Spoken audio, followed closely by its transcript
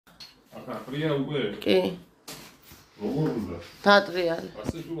აკრია უკვე? კი. როგორ უნდა? დატრიალე.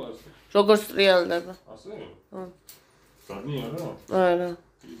 ასე თუ ასე? როგორც ტრიალდება. ასე? ძალიან რა? არა.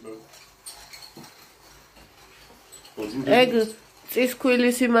 ეგ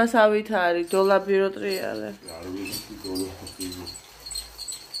წისქვილის იმას ავით არის, დოლაბირო ტრიალე. არ ვიცი დოლაბი.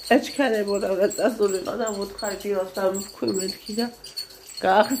 ეჩქარებოდა და წასულიყო და მოთხარი დილას დამქვი მეთქი და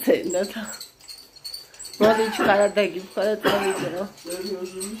გაახსენდა და მოდი ჩქარა და გიფხა და წავიდეო.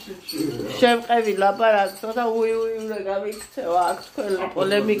 შემყევი ლაპარაკო და უიურე გამიქცევა აქ თქვენ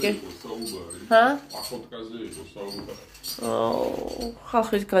პოლემიკე. ჰა? ახოტკაზე იყო საუბარი.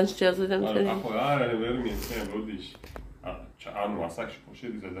 ხალხის განსჯელზე და მთელი. ახო არა ვერ მიეცემ როდიში. ანუ ასაკში ხო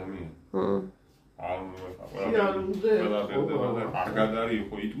შედის ადამიანი. ანუ არ გადარი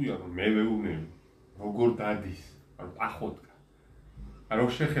იყო იტყვია რომ მე ვეუბნები როგორ დადის ანუ ახოტკა არ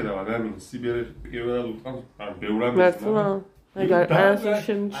შეხედავ ადამიანს სიბერეში პირველად უთავს ან ბევრ ამის მართლა ეგ არასდროს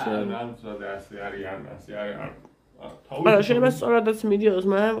შემჩნევა და ასე არის ასე არის არა შეიძლება სწორადაც მიდიოს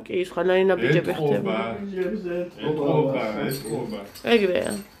მაგრამ კი სხვანაირი ნაბიჯები ხდება ეთყობა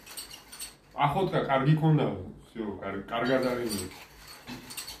ეგრეა ახოტკა კარგი ქონდა всё კარგად არის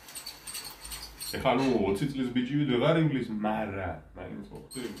ეხლა ნუ 20 წლის ბიჭივი ვეღარ ინგლის მარა მაინც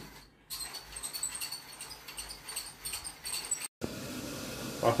ხოხდი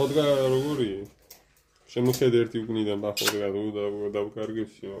ახოტკა როგორი შემოხედე ერთი უკნიდან ახოტკა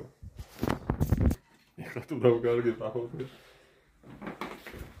დავკარგებსო ეხლა თუ დავკარგებ ახოტკა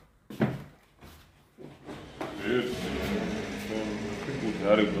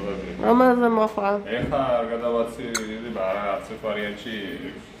არის გულები ამაზე მოხვალ ეხლა არ გადავაცილებ არა არც ვარიანტში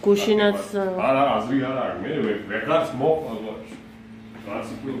გუშინაც არა აზრი არა მე ვეღარც მოხვალ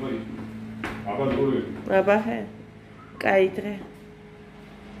გასიკვება ის აბა როგორი აბა ჰე კაი დღე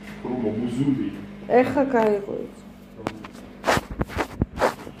მოგუზული ეხლა გაიყვი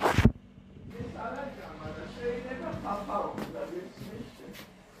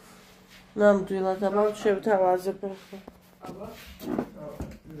ნამდვილად აბა შევთავაზებ ახლა აბა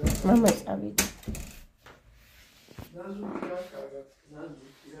მამა წავიდა ნაზუკი რა კარგად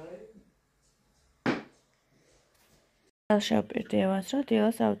ნაზუკი რა შევპირდი ევას რა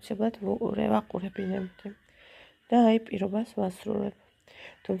დილას აუცილებლად ვაყურებინებდი და აი პირობას ვასრულებ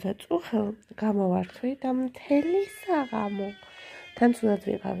თუმცა წუხელ გამოვართვი და მთელი საღამო თან ცუდად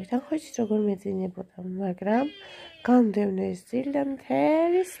ვიყავი თან ხო იცით როგორ მეძინებოდა მაგრამ გამდევნე ეს ძილი და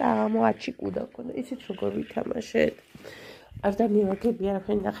მთელი საღამო აჩიკუდა მქონდა იცით როგორ ვითამაშეთ არ დამივაგები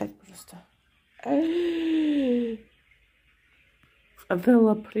არაფერი ნახეთ просто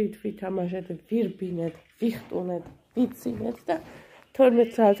ყველაფრით ვითამაშეთ ვირბინეთ ვიხტუნეთ ვიცინეთ და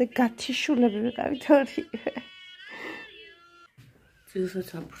 12 წელზე გაჩიშულები ვიყავით ორივე ძილსაც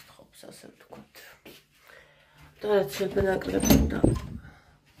აფრთხობს ასე ვთქვათ და რაც შეგნაკლებს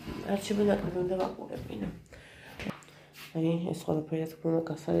უნდა ვაყურებინო აი ეს ყველაფერი რა თქმა უნდა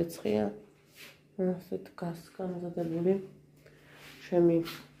გასარეცხია ასეთ განზადებული ჩემი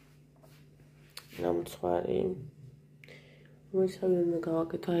ნამცვარი მოისავე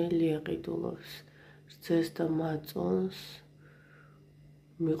გავაკეთე აი ლიაყიდულობს რძეს და მაწონს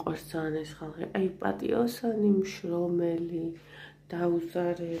მიყვარს ძალიან ეს ხალხი აი პატიოსანი მშრომელი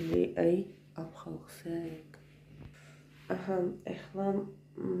დაუზარელი აი ამ ხალხზე ეგ აჰა ეხლა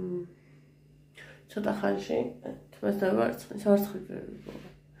ცოტა ხანში თმას დავარცხნი სავარცხლი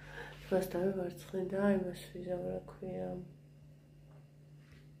თმას დავარცხნი და იმას ვიზამ რა ქვია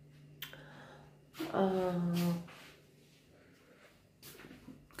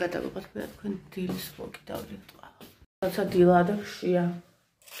გადავიღოთ მე თქვენ დილის მოკიდავლით ყავა რაცა დილა და ხშია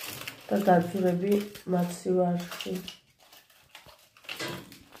და დაძურები მაცივარში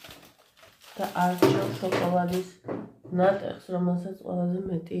და არჩევ შოკოლადის ნატეხს რომელსაც ყველაზე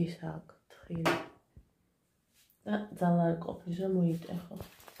მეტი ის აქვს თხილი და ძალა არ ყოფნის რომ მოიტეხო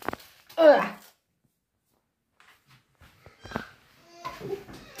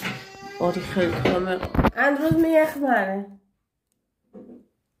ორი ხელით ხომე ანდროს მიეხმარე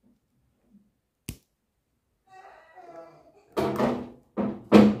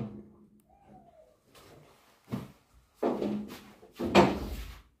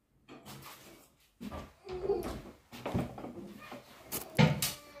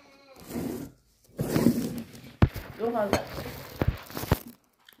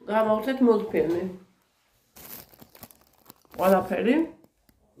გამოვცეთ მულტფილმი ყველაფერი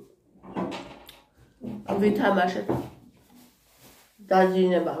ვითამაშეთ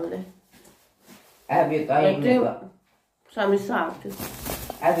დაძინებამდე აბიტაინება 3 საათი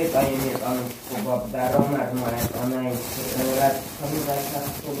აბიტაინება ყובაბდა რომ არ მოეწონა ის რაც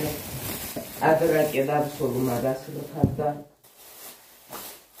ხომდასახული ადრაკე დაცულ მაგას ხარდა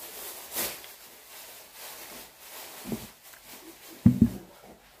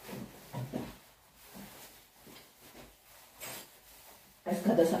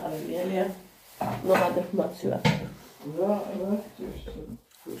გადასაყრელია. ნომადებ მოცივ. რა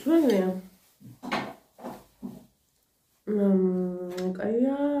შვენია.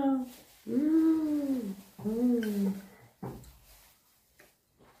 კაია.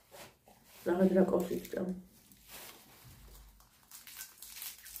 რაღაც რა კოსიცდა.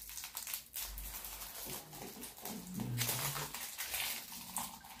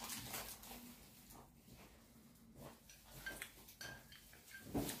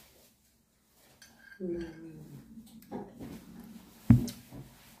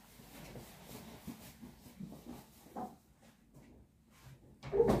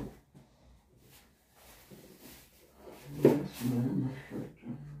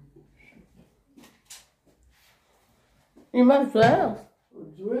 იმას ძველს?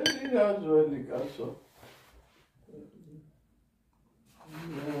 ძველი რა ძველი კაცო.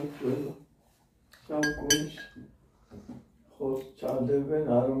 სამკუნის ხოს ჩადებენ,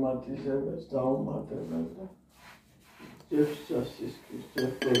 არომატიზებენ, დაუმატებენ და ჯერს სასისკის,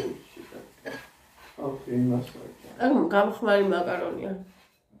 ჯერ პეუში და ხალხი იმას აჭა. გამხმარი მაკარონია.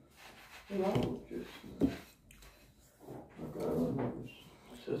 რა უჩეს. მაკარონის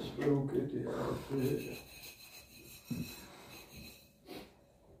შესპრუნკიდია.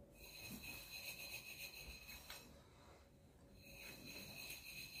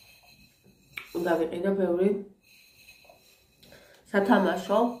 უნდა ვიყიდო ბევრი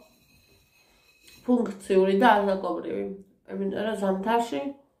სათამაშო ფუნქციური და ასაკობრივი. იმიტომ რომ ზამთარში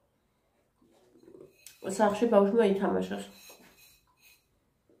სახლში ბავშვმა ითამაშოს.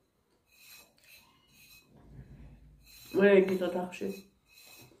 მე იქით ოთახში.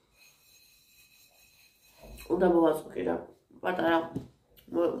 უნდა მოვაწყო კი რა პატარა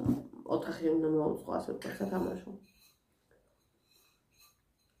ოთახი უნდა მოვაწყო ასე ვთქვათ სათამაშო.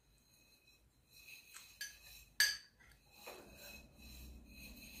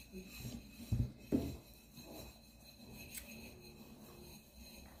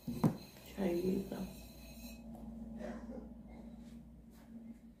 ჩაიგდა.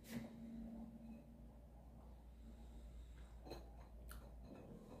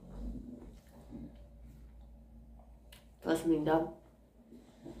 Pas მინდა.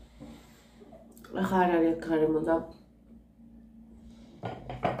 ახლა არ არის გარემო და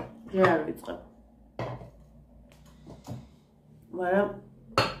ჯერ არ ვიწყებ. მაგრამ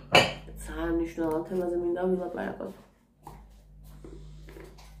ძალიან მნიშვნელოვან თემაზე მინდა ვილაპარაკოთ.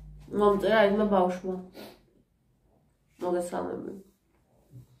 მომწერა ერთმა ბავშვმა. მოგესალმები.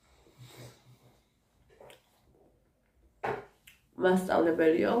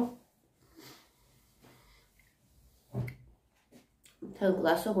 მასწავლებელიო. მთელ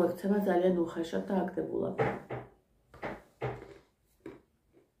კლასო გვექცევა ძალიან უხეშად და აგდებულად.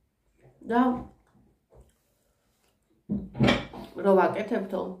 და რო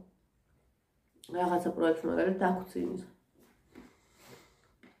ვაკეთებთო რაღაცა პროექტს მაგალითად დაგვწინის.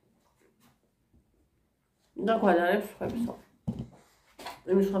 და გვადარებს ხებსო.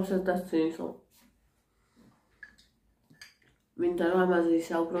 იმის ხებსაც დასწინისო. მინდა რომ ამაზე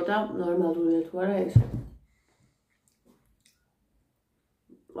ისაუბრო და ნორმალურია თუ არა ეს.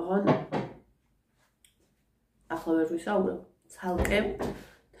 ახლა ვერ ვისაუბრებ. ცალკე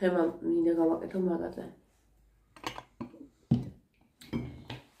თემა მინდა გავაკეთო მაგაზე.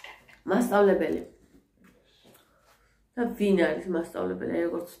 მასწავლებელი. და ვინ არის მასწავლებელი?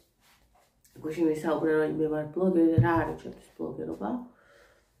 როგორც გუშინ ვისაუბრე რომ მე ვარ ბლოგერი, რა არის ჩემთვის ბლოგერობა?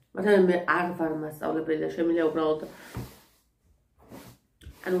 მაგრამ მე არ ვარ მასწავლებელი და შემიძლია უბრალოდ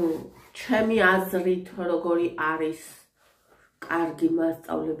ჩემი აზრით როგორი არის კარგი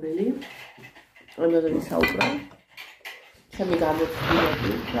მასწავლებელი. ამაზე ვისაუბრე. ჩემი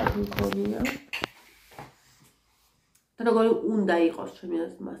გამოცდილები რა მქონია. და როგორი უნდა იყოს ჩემი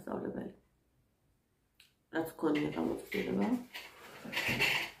მასწავლებელი. რაც მქონია გამოცდილება.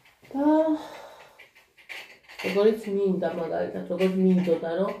 და როგორიც მინდა მაგალითად, როგორც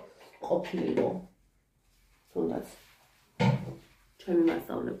მინდოდა რომ ყოფილიყო. თუნდაც ჩემი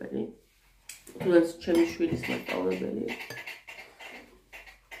მასწავლებელი. თუნდაც ჩემი შვილის მასწავლებელი.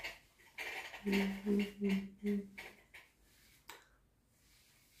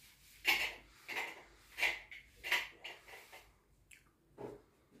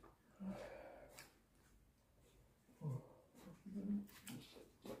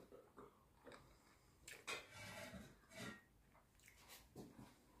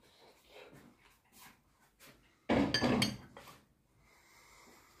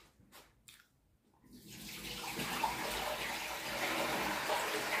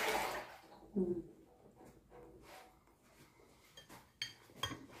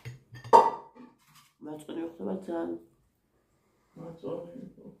 მაწყენი ხდება ძალიან.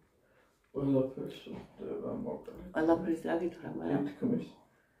 მაწონი ყველაფერს უხდება მოკლედ. ყველაფერს რა გითხრა, მაგრამ თქმის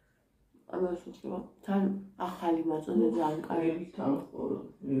ამას უხდება. თან ახალი მაწონი ძალიან კარგი. თან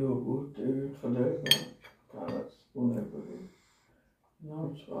იოგურტი ხდება, თანაც ბუნებრივი.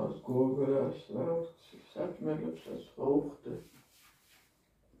 ნამცვას, გოგრას, საჭმელებსაც ხო უხდება.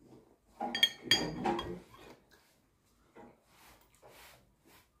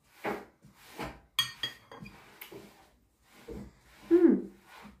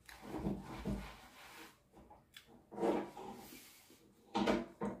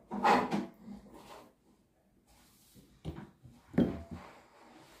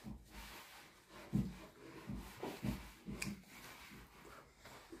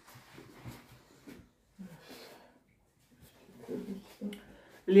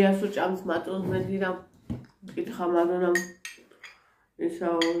 ლიას უჭამს მაწონს მეტი რა მკითხა მადონამ ისა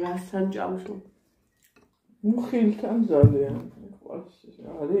რასთან ჭამს მუხილთან ძალიან ყავს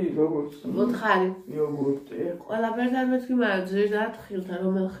არის როგორც მოთხარი იოგურტი ყველაფერთან მეთქი მაგრამ ზედათ ხილთან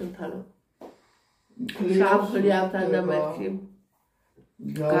რომელ ხილთანო შაფლიავთან და მეთქი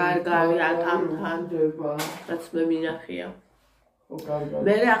გარგარი ატამთან რაც მე მინახია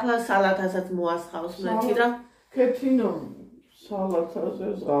მე ახლა სალათასაც მოასხავს მეთქი და ქეთინო სალათაზე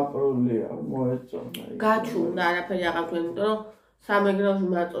ზღაპრულია მოეწონა გაჩუნდა არაფერი აღარ თქვენ იმიტომ რომ სამეგრელოში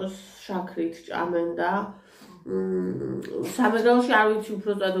მაწონს შაქრით ჭამენ და სამეგრელოში არ ვიცი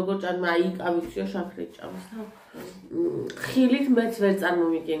უბრალოდ როგორ ჭამენ აი იკა ვიციო შაქრით ჭამს და ხილით მეც ვერ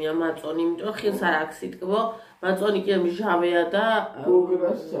წარმომიგენია მაწონი იმიტომ ხილს არ აქვს სიტკბო მაწონი კი მჟავეა და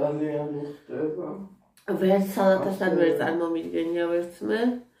გოგრას ძალიან უხდება ვერ სალათასთან ვერ წარმომიგენია ვერც მე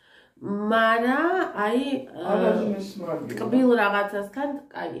მარა აი კბილ რაღაცასთან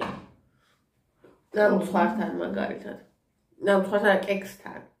კაია ნამცხვართან მაგალითად ნამცხვართან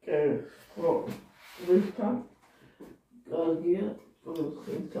კექსთან ხო ვიხთან კარგია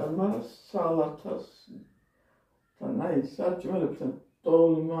ხილთან მას სალათას თან აი საჭმელებთან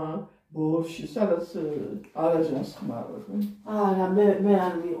ტოლმა ბორში სადაც არაჟანს ხმარობენ არა მე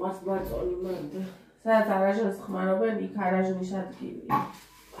არ მიყვარს მაწონი მანდ სადაც არაჟანს ხმარობენ იქ არაჟნის ადგილია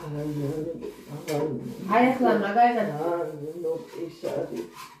აი ახლა მაგალითად ისარი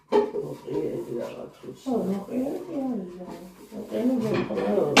მოყიეთი რაღაც ხო მოყიეთი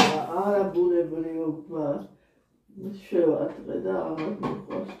არა ბუნებრივობა შევატყე და აღარ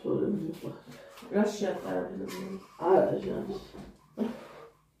მიყვარს თორე მიყვარს რა შეატყარებინა არაჟანს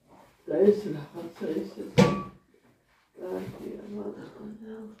და ეს რაღაცა ისეთი კარგია მაგრამ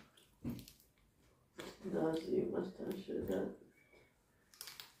ნაზი მასთან შედა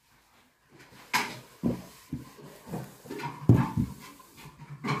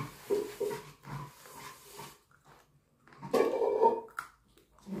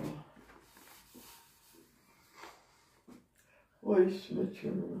ის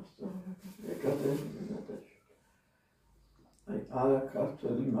მეჩვენე მასწავლებელი ეკადემია და აი არა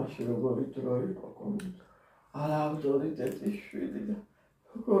ქართველი მაშინ როგორი დრო იყო კომუნისტი არა ავტორიტეტის შვილი და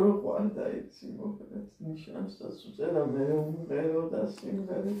როგორ ყვარდა იცი მოკლედ ნიშანსაც უწერა მე უმღერო და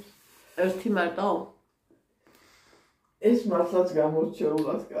სიმღერებს ერთი მარტო ეს მართლაც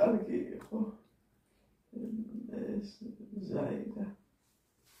გამორჩეულად კარგი იყო ეს ზაიდა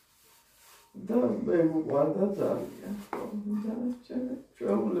და მე უყვარდა ძალიან და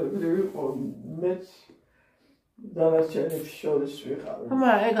ჩვეულებრივ იყო მეც დანარჩენებს შორის ვიყავი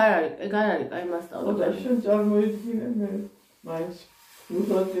მაგრამ ეგ არ არის კაი მასწავლებელი და შენ წარმოიდგინე მე მაინც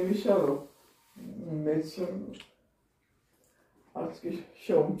უბრალოდ იმისა რომ მეც არც კი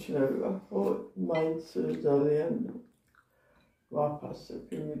შეუმჩნევია ხო მაინც ძალიან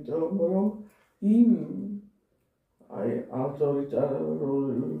ვაფასებ იმიტომ რომ იმ აი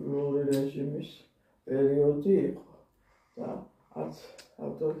ავტორიტარული რეჟიმის პერიოდი იყო და არც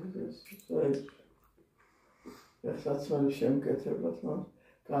ავტორიტეტის ერთსაცმელი შემკეთებლად მან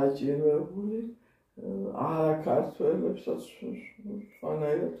გააჭირვებული არა ქართველებსაც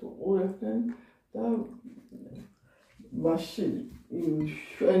სხვანაირად უყურებდნენ და მაშინ იმ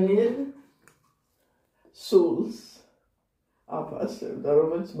შვენიერ სულს აფასებდა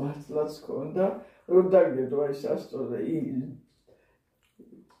რომელიც მართლაც ჰქონდა რომ დაგედო აი სასწორე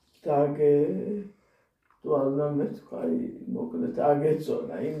დაგე თუ არ უნდა მეთქვა მოკლედ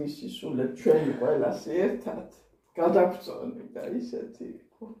აგეწონა იმისი სულეთ ჩვენი ყველას ერთად გადაგწონი და ისეთი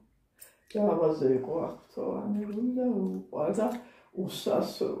იყო და ამაზე იყო აღფრთოვანებული და უყვარდა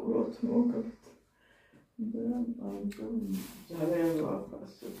უსასრულოდ მოკლედ ძალიან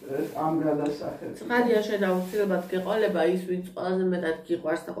ვაფასებ ამ გადასახადს წყარია შენ აუცილებლად გეყოლება ის ვინც ყველაზე მეტად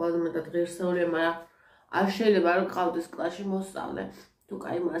გიყვარს და ყველაზე მეტად ღირსეულია მაგრამ არ შეიძლება რომ ყავდეს კლასში მოსწავლე თუ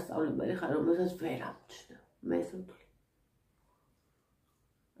კაი მასწავლებელი ხარ რომელსაც ვერ ამჩნევ მე ეს ვთვლი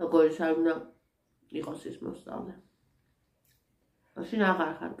როგორი არ უნდა იყოს ის მოსწავლე. მაშინ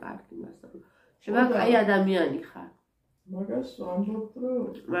აღარ ხარ კარგი მასწავლებელი. შეიძლება კაი ადამიანი ხარ. მაგას ვამბობ, რომ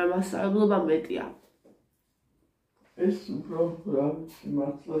მაგრამ მასწავლებლობა მეტია. ეს უფრო რა ვიცი,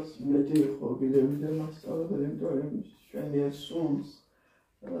 მართლაც მეტი იყო ვიდრე მასწავლებელი, იმიტომ ჩვენი სულს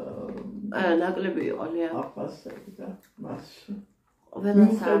ნაკლები იყო ლია. აფასებდა მასში.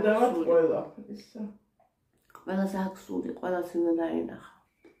 ყველას ყველაფრისა. ყველას აქვს სული, ყველას უნდა დაინახა.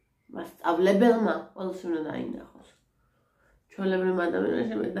 მასწავლებელმა ყველას უნდა დაინახოს. ჩვეულებრივ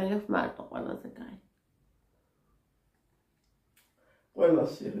ადამიანებში მე დაინახოს მარტო ყველაზე კაი.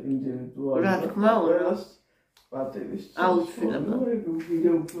 ყველას ინდივიდუალურად. რა თქმა უნდა. ყველას პატევის. აუცილებლად.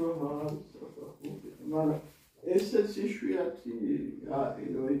 ვიდეო უფრო მაღალი. მაგრამ ესეც იშვიათი არის,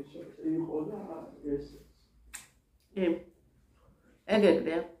 რომ იყო და ესეც.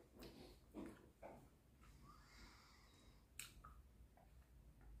 ეგრეა.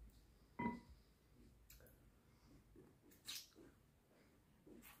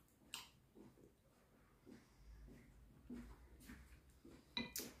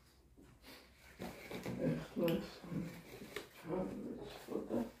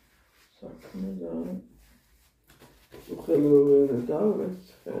 უხელოვერე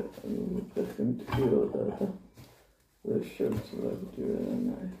დავეცხე, ფეხი მტკიოდა და ვერ შევძლებდი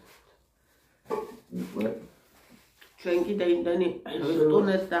ვერანაირად. ჩვენ კიდე იმდენი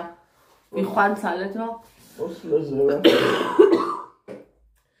ვიხტუნეთ და ვიხვანცალეთ, რომ ოსლეზე ვარ.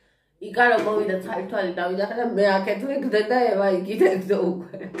 იკარო მოვიდა ცალთვალი დავიდახე და მე აქეთ ვიგდე და ევა იგით ეგდო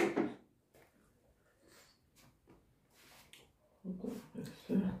უკვე.